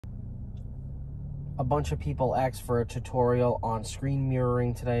a bunch of people asked for a tutorial on screen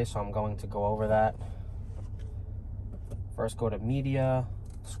mirroring today, so I'm going to go over that. First, go to Media,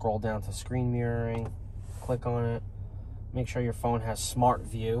 scroll down to Screen Mirroring, click on it. Make sure your phone has Smart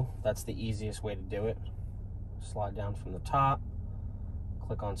View. That's the easiest way to do it. Slide down from the top,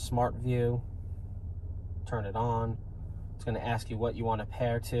 click on Smart View, turn it on. It's going to ask you what you want to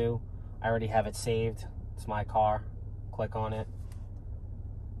pair to. I already have it saved. It's my car. Click on it.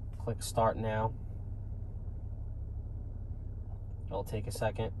 Click Start Now. It'll take a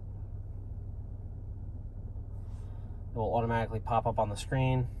second. It will automatically pop up on the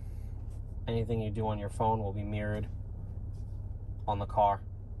screen. Anything you do on your phone will be mirrored on the car.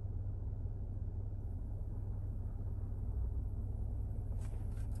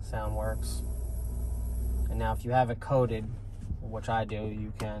 Sound works. And now if you have it coded, which I do,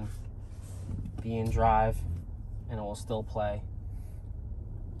 you can be in drive and it will still play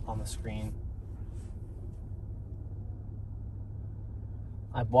on the screen.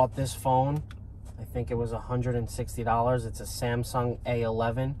 I bought this phone, I think it was $160. It's a Samsung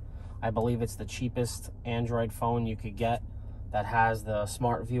A11. I believe it's the cheapest Android phone you could get that has the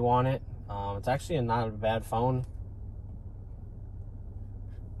Smart View on it. It's actually not a bad phone.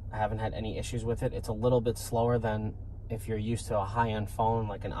 I haven't had any issues with it. It's a little bit slower than if you're used to a high-end phone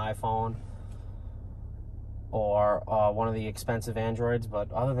like an iPhone or one of the expensive Androids,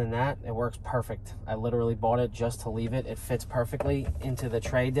 but other than that, it works perfect. I literally bought it just to leave it. It fits perfectly into the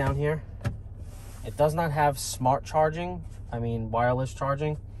tray down here. It does not have smart charging, wireless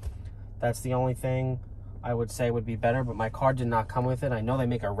charging. That's the only thing I would say would be better, but my car did not come with it. I know they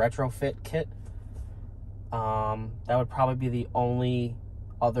make a retrofit kit. That would probably be the only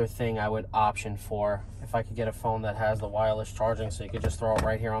other thing I would option for if I could get a phone that has the wireless charging, so you could just throw it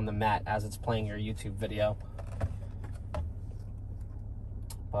right here on the mat as it's playing your YouTube video.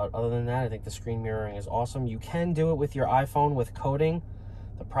 But other than that, I think the screen mirroring is awesome. You can do it with your iPhone with coding.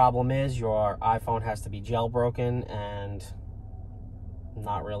 The problem is your iPhone has to be jailbroken, and I'm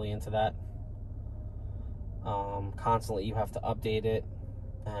not really into that. Constantly you have to update it,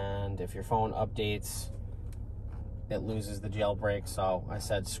 and if your phone updates, it loses the jailbreak. So I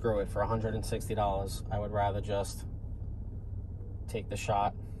said screw it. For $160, I would rather just take the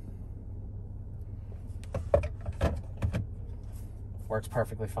shot. Works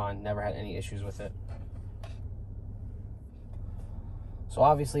perfectly fine. Never had any issues with it. So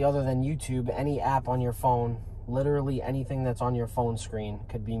obviously, other than YouTube, any app on your phone, literally anything that's on your phone screen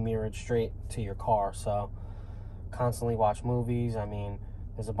could be mirrored straight to your car. So constantly watch movies.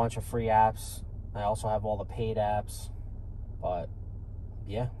 There's a bunch of free apps. I also have all the paid apps, but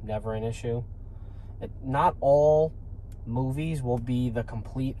yeah, never an issue. Not all movies will be the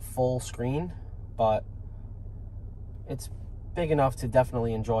complete full screen, but it's big enough to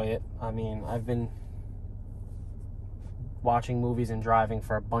definitely enjoy it. I've been watching movies and driving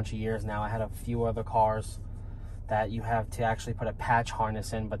for a bunch of years now. I had a few other cars that you have to actually put a patch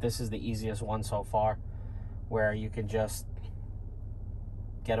harness in, but this is the easiest one so far, where you could just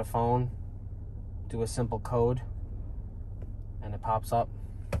get a phone, do a simple code, and it pops up.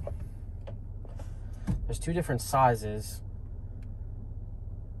 There's two different sizes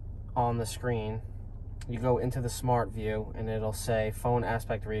on the screen. You go into the Smart View and it'll say phone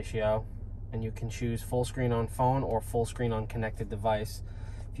aspect ratio, and you can choose full screen on phone or full screen on connected device.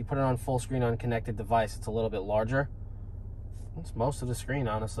 If you put it on full screen on connected device, it's a little bit larger. It's most of the screen,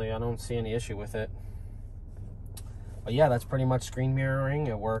 honestly. I don't see any issue with it. But yeah, that's pretty much screen mirroring.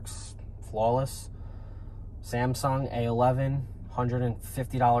 It works flawless. Samsung A11,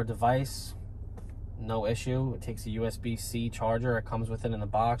 $150 device. No issue. It takes a USB-C charger. It comes with it in the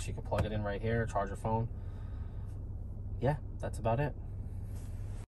box. You can plug it in right here, charge your phone. Yeah, that's about it.